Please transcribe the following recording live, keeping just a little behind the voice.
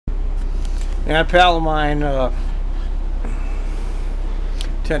And a pal of mine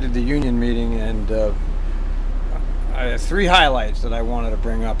attended the union meeting, and I have three highlights that I wanted to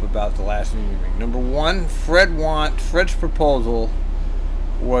bring up about the last union meeting. Number one, Fred's proposal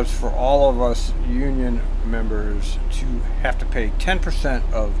was for all of us union members to have to pay 10%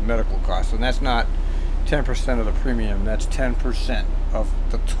 of medical costs, and that's not 10% of the premium, that's 10% of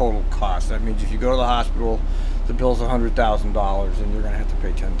the total cost. That means if you go to the hospital, the bill's $100,000 and you're going to have to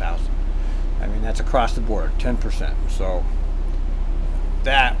pay $10,000. I mean, that's across the board, 10%. So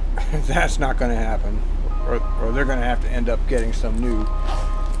that's not going to happen, or they're going to have to end up getting some new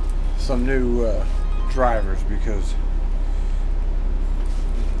drivers, because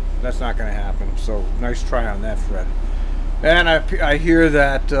that's not going to happen. So nice try on that, Fred. And I hear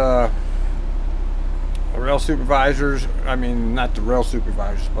that the rail supervisors, I mean not the rail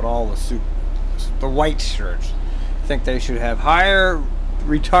supervisors, but all the white shirts, think they should have higher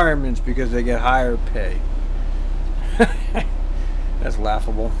retirements because they get higher pay. That's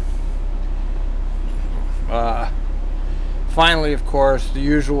laughable. Finally, of course, the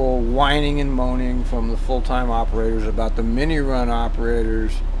usual whining and moaning from the full-time operators about the mini-run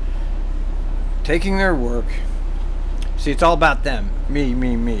operators taking their work. See, it's all about them. Me.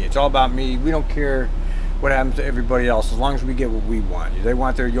 It's all about me. We don't care what happens to everybody else as long as we get what we want. They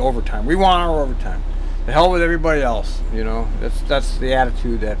want their overtime. We want our overtime. The hell with everybody else, you know. That's the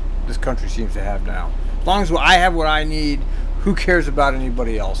attitude that this country seems to have now. As long as I have what I need, who cares about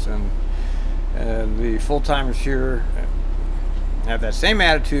anybody else? And the full-timers here have that same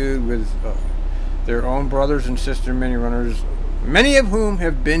attitude with their own brothers and sister mini-runners, many of whom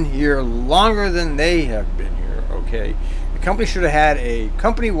have been here longer than they have been here, okay? The company should have had a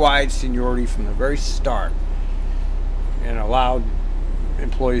company-wide seniority from the very start and allowed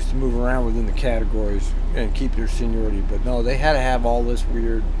employees to move around within the categories and keep their seniority. But no, they had to have all this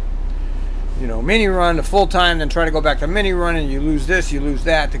weird, you know, mini-run to full-time, then try to go back to mini-run, and you lose this, you lose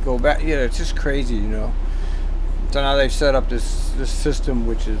that to go back. Yeah, it's just crazy, you know. So now they've set up this system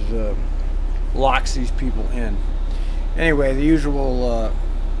which is locks these people in. Anyway, the usual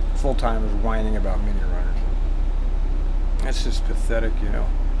full-timers whining about mini-runners. That's just pathetic, you know.